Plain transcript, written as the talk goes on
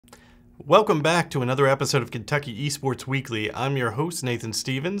Welcome back to another episode of Kentucky Esports Weekly. I'm your host, Nathan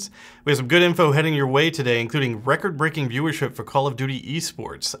Stevens. We have some good info heading your way today, including record-breaking viewership for Call of Duty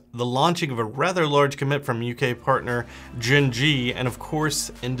Esports, the launching of a rather large commit from UK partner Gen.G, and of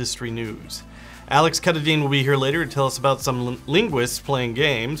course, industry news. Alex Cuttadine will be here later to tell us about some linguists playing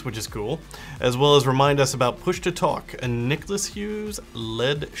games, which is cool, as well as remind us about Push to Talk, a Nicholas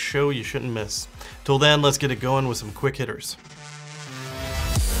Hughes-led show you shouldn't miss. Till then, let's get it going with some quick hitters.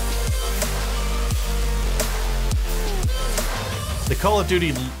 The Call of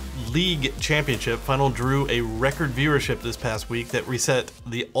Duty League Championship final drew a record viewership this past week that reset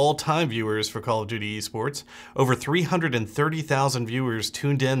the all-time viewers for Call of Duty Esports. Over 330,000 viewers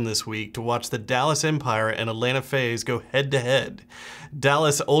tuned in this week to watch the Dallas Empire and Atlanta FaZe go head-to-head.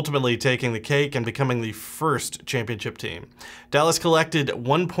 Dallas ultimately taking the cake and becoming the first championship team. Dallas collected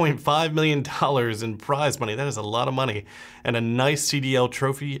 $1.5 million in prize money, that is a lot of money, and a nice CDL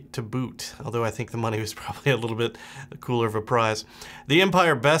trophy to boot, although I think the money was probably a little bit cooler of a prize. The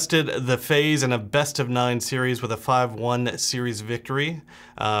Empire bested the FaZe in a best-of-9 series with a 5-1 series victory.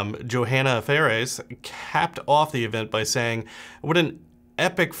 Johanna Ferres capped off the event by saying, what an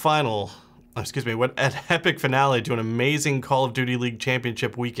epic finale to an amazing Call of Duty League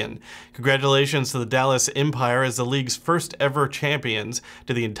Championship weekend. Congratulations to the Dallas Empire as the league's first ever champions,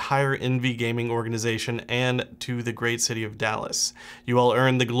 to the entire NV Gaming organization, and to the great city of Dallas. You all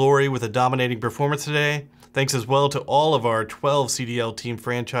earned the glory with a dominating performance today. Thanks as well to all of our 12 CDL team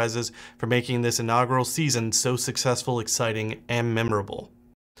franchises for making this inaugural season so successful, exciting, and memorable.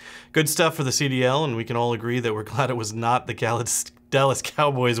 Good stuff for the CDL, and we can all agree that we're glad it was not the Dallas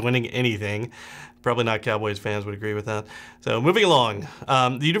Cowboys winning anything. Probably not Cowboys fans would agree with that. So moving along,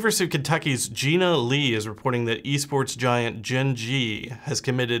 the University of Kentucky's Gina Lee is reporting that esports giant Gen.G has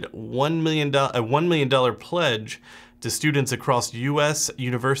committed a $1 million pledge to students across U.S.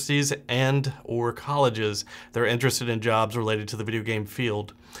 universities and/or colleges that are interested in jobs related to the video game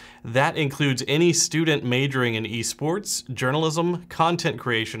field. That includes any student majoring in esports, journalism, content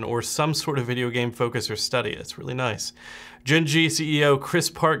creation, or some sort of video game focus or study. It's really nice. Gen.G CEO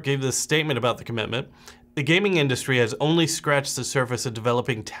Chris Park gave this statement about the commitment. The gaming industry has only scratched the surface of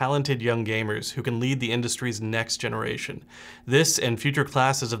developing talented young gamers who can lead the industry's next generation. This and future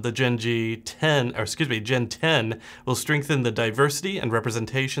classes of the Gen 10 will strengthen the diversity and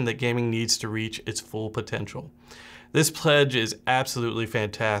representation that gaming needs to reach its full potential. This pledge is absolutely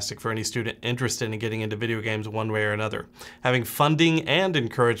fantastic for any student interested in getting into video games one way or another. Having funding and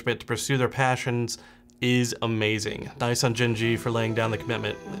encouragement to pursue their passions is amazing. Nice on Gen.G for laying down the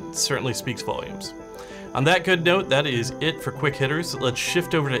commitment. It certainly speaks volumes. On that good note, that is it for Quick Hitters. Let's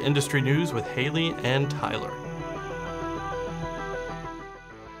shift over to industry news with Haley and Tyler.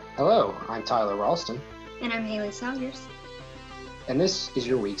 Hello, I'm Tyler Ralston. And I'm Haley Salyers. And this is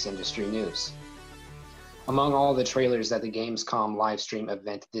your week's industry news. Among all the trailers that the Gamescom livestream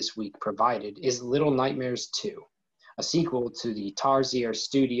event this week provided is Little Nightmares 2, a sequel to the Tarsier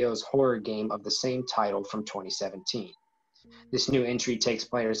Studios horror game of the same title from 2017. This new entry takes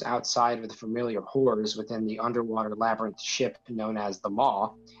players outside of the familiar horrors within the underwater labyrinth ship known as the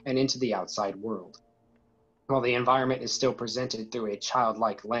Maw and into the outside world. While the environment is still presented through a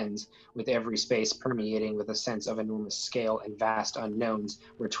childlike lens, with every space permeating with a sense of enormous scale and vast unknowns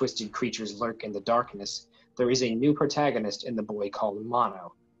where twisted creatures lurk in the darkness, there is a new protagonist in the boy called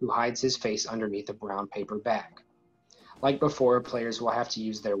Mono, who hides his face underneath a brown paper bag. Like before, players will have to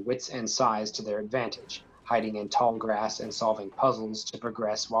use their wits and size to their advantage, hiding in tall grass and solving puzzles to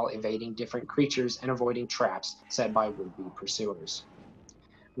progress while evading different creatures and avoiding traps set by would-be pursuers.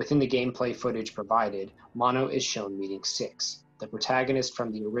 Within the gameplay footage provided, Mono is shown meeting Six, the protagonist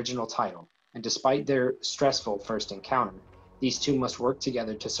from the original title, and despite their stressful first encounter, these two must work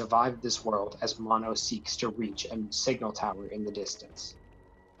together to survive this world as Mono seeks to reach a signal tower in the distance.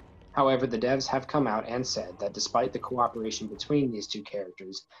 However, the devs have come out and said that despite the cooperation between these two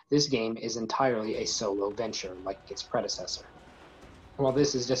characters, this game is entirely a solo venture like its predecessor. While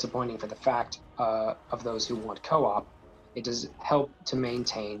this is disappointing for the fact of those who want co-op, it does help to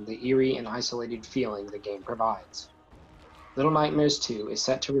maintain the eerie and isolated feeling the game provides. Little Nightmares 2 is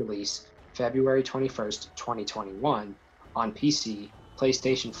set to release February 21st, 2021 on PC,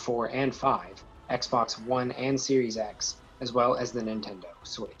 PlayStation 4 and 5, Xbox One and Series X, as well as the Nintendo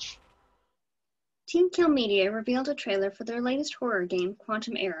Switch. Team Kill Media revealed a trailer for their latest horror game,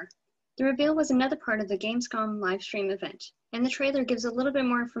 Quantum Error. The reveal was another part of the Gamescom livestream event, and the trailer gives a little bit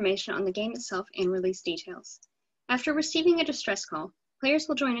more information on the game itself and release details. After receiving a distress call, players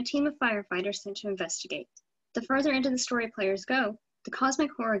will join a team of firefighters sent to investigate. The further into the story players go, the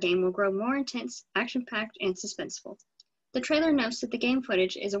cosmic horror game will grow more intense, action-packed, and suspenseful. The trailer notes that the game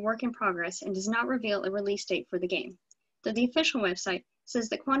footage is a work in progress and does not reveal a release date for the game, though the official website says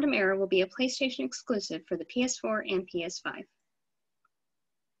that Quantum Era will be a PlayStation exclusive for the PS4 and PS5.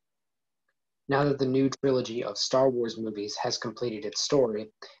 Now that the new trilogy of Star Wars movies has completed its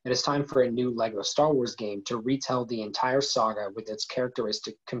story, it is time for a new LEGO Star Wars game to retell the entire saga with its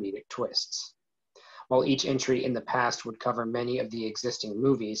characteristic comedic twists. While each entry in the past would cover many of the existing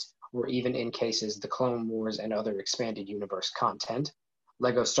movies, or even in cases the Clone Wars and other expanded universe content,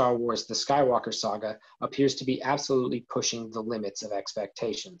 LEGO Star Wars The Skywalker Saga appears to be absolutely pushing the limits of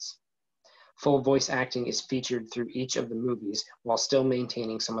expectations. Full voice acting is featured through each of the movies while still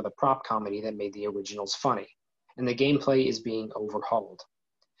maintaining some of the prop comedy that made the originals funny, and the gameplay is being overhauled.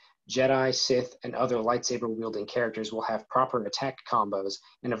 Jedi, Sith, and other lightsaber-wielding characters will have proper attack combos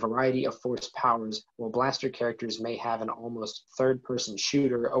and a variety of force powers, while blaster characters may have an almost third-person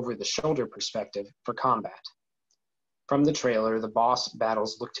shooter over-the-shoulder perspective for combat. From the trailer, the boss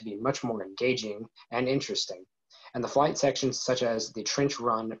battles look to be much more engaging and interesting, and the flight sections such as the trench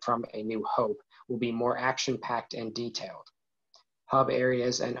run from A New Hope will be more action-packed and detailed. Hub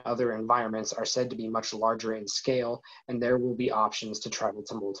areas and other environments are said to be much larger in scale, and there will be options to travel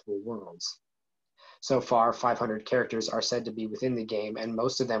to multiple worlds. So far, 500 characters are said to be within the game, and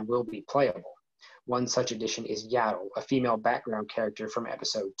most of them will be playable. One such addition is Yaddle, a female background character from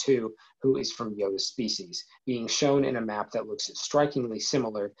Episode 2, who is from Yoda's species, being shown in a map that looks strikingly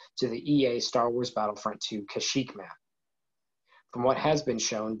similar to the EA Star Wars Battlefront 2 Kashyyyk map. From what has been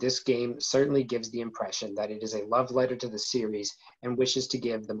shown, this game certainly gives the impression that it is a love letter to the series and wishes to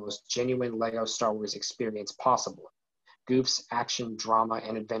give the most genuine LEGO Star Wars experience possible. Goofs, action, drama,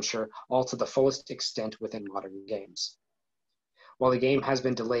 and adventure all to the fullest extent within modern games. While the game has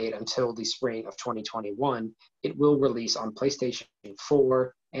been delayed until the spring of 2021, it will release on PlayStation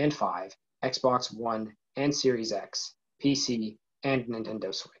 4 and 5, Xbox One and Series X, PC, and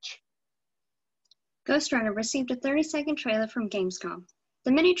Nintendo Switch. Ghostrunner received a 30-second trailer from Gamescom.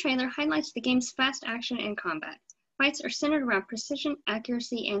 The mini-trailer highlights the game's fast action and combat. Fights are centered around precision,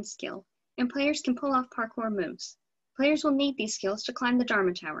 accuracy, and skill, and players can pull off parkour moves. Players will need these skills to climb the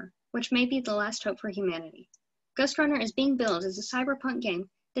Dharma Tower, which may be the last hope for humanity. Ghostrunner is being billed as a cyberpunk game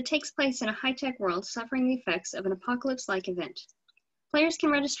that takes place in a high-tech world suffering the effects of an apocalypse-like event. Players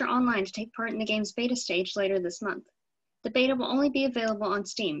can register online to take part in the game's beta stage later this month. The beta will only be available on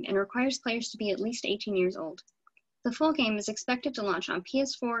Steam and requires players to be at least 18 years old. The full game is expected to launch on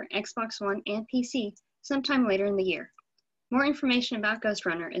PS4, Xbox One, and PC sometime later in the year. More information about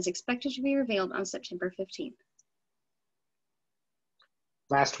Ghostrunner is expected to be revealed on September 15th.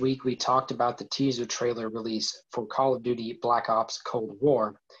 Last week, we talked about the teaser trailer release for Call of Duty Black Ops Cold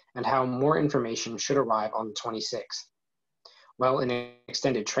War and how more information should arrive on the 26th. Well, an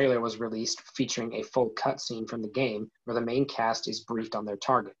extended trailer was released featuring a full cutscene from the game where the main cast is briefed on their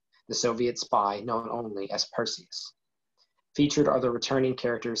target, the Soviet spy known only as Perseus. Featured are the returning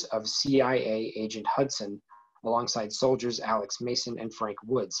characters of CIA agent Hudson, alongside soldiers Alex Mason and Frank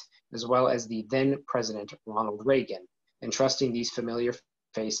Woods, as well as the then-President Ronald Reagan, entrusting these familiar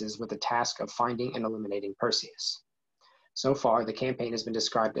faces with the task of finding and eliminating Perseus. So far, the campaign has been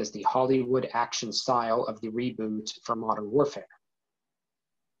described as the Hollywood action style of the reboot for Modern Warfare.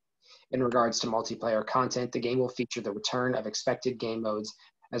 In regards to multiplayer content, the game will feature the return of expected game modes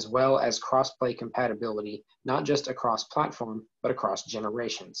as well as cross-play compatibility, not just across platform, but across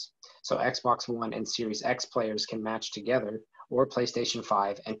generations. So Xbox One and Series X players can match together, or PlayStation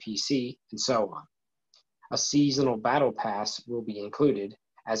 5 and PC, and so on. A seasonal battle pass will be included,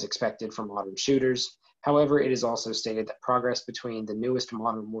 as expected for modern shooters. However, it is also stated that progress between the newest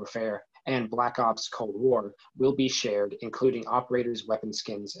Modern Warfare and Black Ops Cold War will be shared, including operators, weapon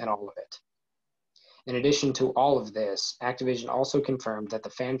skins, and all of it. In addition to all of this, Activision also confirmed that the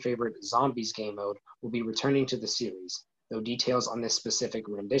fan-favorite Zombies game mode will be returning to the series, though details on this specific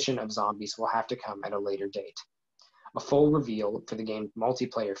rendition of Zombies will have to come at a later date. A full reveal for the game's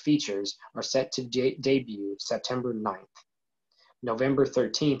multiplayer features are set to debut September 9th. November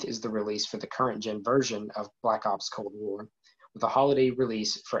 13th is the release for the current-gen version of Black Ops Cold War, with a holiday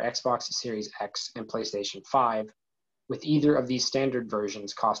release for Xbox Series X and PlayStation 5, with either of these standard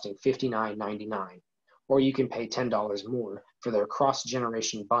versions costing $59.99, or you can pay $10 more for their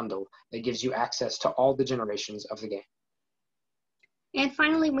cross-generation bundle that gives you access to all the generations of the game. And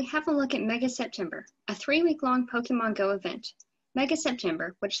finally, we have a look at Mega September, a 3-week-long Pokemon Go event. Mega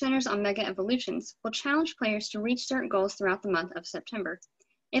September, which centers on Mega Evolutions, will challenge players to reach certain goals throughout the month of September.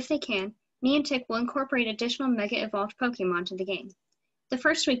 If they can, Niantic will incorporate additional Mega Evolved Pokemon to the game. The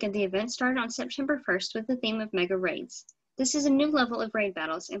first week of the event started on September 1st with the theme of Mega Raids. This is a new level of raid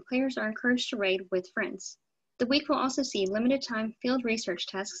battles, and players are encouraged to raid with friends. The week will also see limited-time field research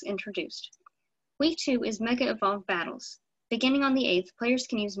tasks introduced. Week 2 is Mega Evolved Battles. Beginning on the 8th, players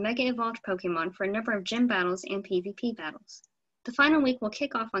can use Mega Evolved Pokemon for a number of gym battles and PvP battles. The final week will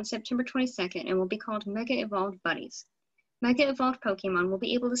kick off on September 22nd and will be called Mega Evolved Buddies. Mega Evolved Pokemon will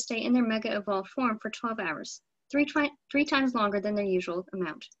be able to stay in their Mega Evolved form for 12 hours, three times longer than their usual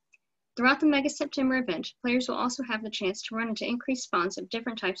amount. Throughout the Mega September event, players will also have the chance to run into increased spawns of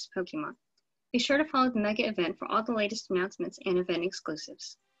different types of Pokemon. Be sure to follow the Mega event for all the latest announcements and event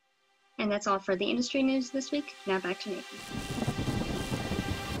exclusives. And that's all for the industry news this week. Now back to Nathan.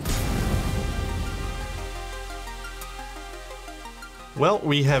 Well,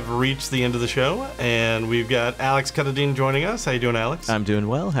 we have reached the end of the show, and we've got Alex Cuttadine joining us. How you doing, Alex? I'm doing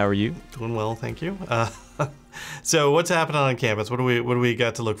well. How are you? Doing well, thank you. So what's happening on campus? What do we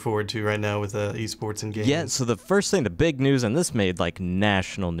got to look forward to right now with esports and games? Yeah, so the first thing, the big news, and this made like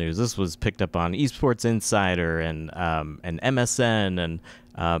national news. This was picked up on Esports Insider and MSN,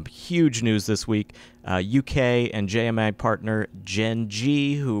 and huge news this week. UK and JMI partner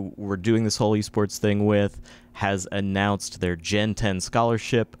Gen.G, who we're doing this whole esports thing with, has announced their Gen 10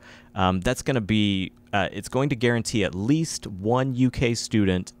 scholarship. That's going to be, it's going to guarantee at least one UK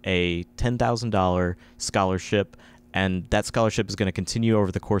student a $10,000 scholarship, and that scholarship is going to continue over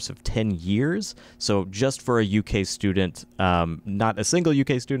the course of 10 years. So just for a UK student, not a single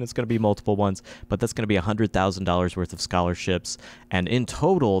UK student, it's going to be multiple ones, but that's going to be $100,000 worth of scholarships. And in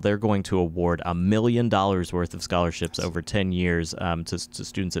total, they're going to award $1 million worth of scholarships over 10 years to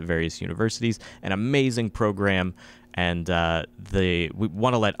students at various universities. An amazing program. And we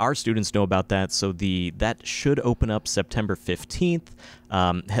want to let our students know about that. So that should open up September 15th.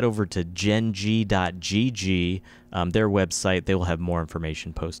 Head over to Gen.G, their website. They will have more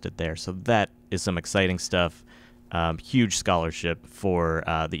information posted there. So that is some exciting stuff. Huge scholarship for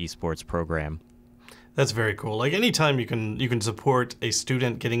the esports program. That's very cool. Like anytime you can support a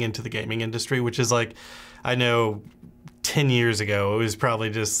student getting into the gaming industry, which is like, I know 10 years ago, it was probably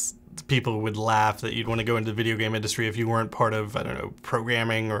just people would laugh that you'd want to go into the video game industry if you weren't part of, I don't know,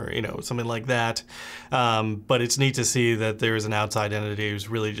 programming or, something like that. But it's neat to see that there's an outside entity who's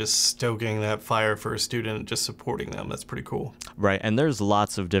really just stoking that fire for a student, just supporting them. That's pretty cool. Right. And there's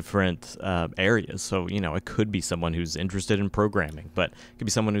lots of different areas. So, it could be someone who's interested in programming, but it could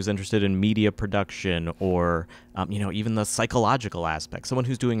be someone who's interested in media production or, even the psychological aspect, someone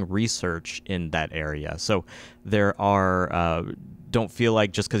who's doing research in that area. So there are... don't feel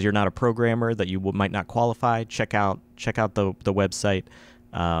like just because you're not a programmer that you might not qualify. Check out the website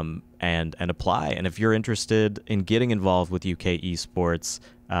and apply. And if you're interested in getting involved with UK esports,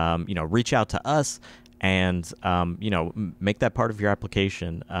 reach out to us and make that part of your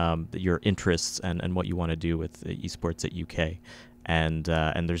application, your interests and what you want to do with esports at UK. And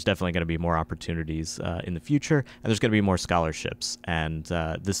there's definitely going to be more opportunities in the future, and there's going to be more scholarships. And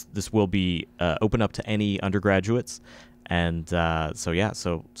this will be open up to any undergraduates. And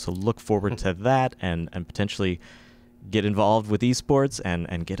so look forward to that and potentially get involved with esports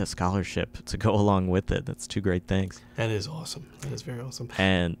and get a scholarship to go along with it. That's two great things. That is awesome. That is very awesome.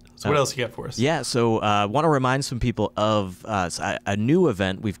 And so what else you got for us? Yeah, so I want to remind some people of a new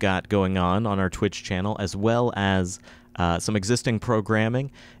event we've got going on our Twitch channel, as well as some existing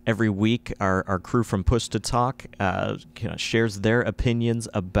programming. Every week, our crew from Push to Talk shares their opinions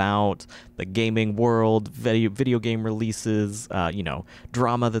about the gaming world, video game releases,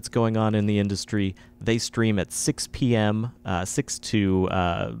 drama that's going on in the industry. They stream at 6 p.m., 6 to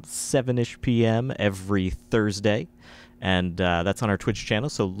 7-ish p.m. every Thursday. And that's on our Twitch channel,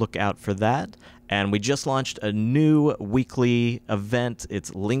 so look out for that. And we just launched a new weekly event.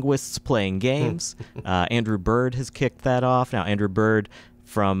 It's Linguists Playing Games. Andrew Bird has kicked that off. Now, Andrew Bird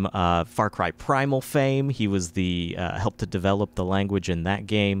from Far Cry Primal fame. He was the helped to develop the language in that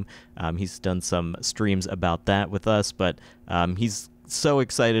game. He's done some streams about that with us, but he's so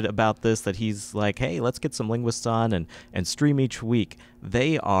excited about this that he's like, hey, let's get some linguists on and stream each week.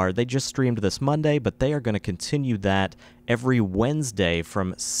 They just streamed this Monday, but they are going to continue that every Wednesday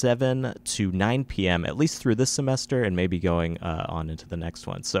from 7 to 9 p.m., at least through this semester, and maybe going on into the next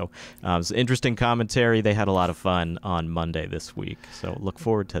one. So it's interesting commentary. They had a lot of fun on Monday this week. So look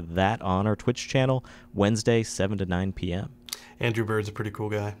forward to that on our Twitch channel, Wednesday, 7 to 9 p.m. Andrew Bird's a pretty cool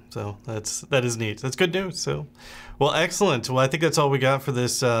guy, so that is neat. That's good news. So, well, excellent. Well, I think that's all we got for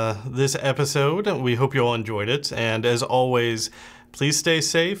this episode. We hope you all enjoyed it, and as always, please stay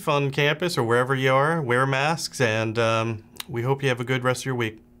safe on campus or wherever you are. Wear masks, and we hope you have a good rest of your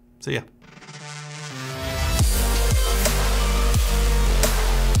week. See ya.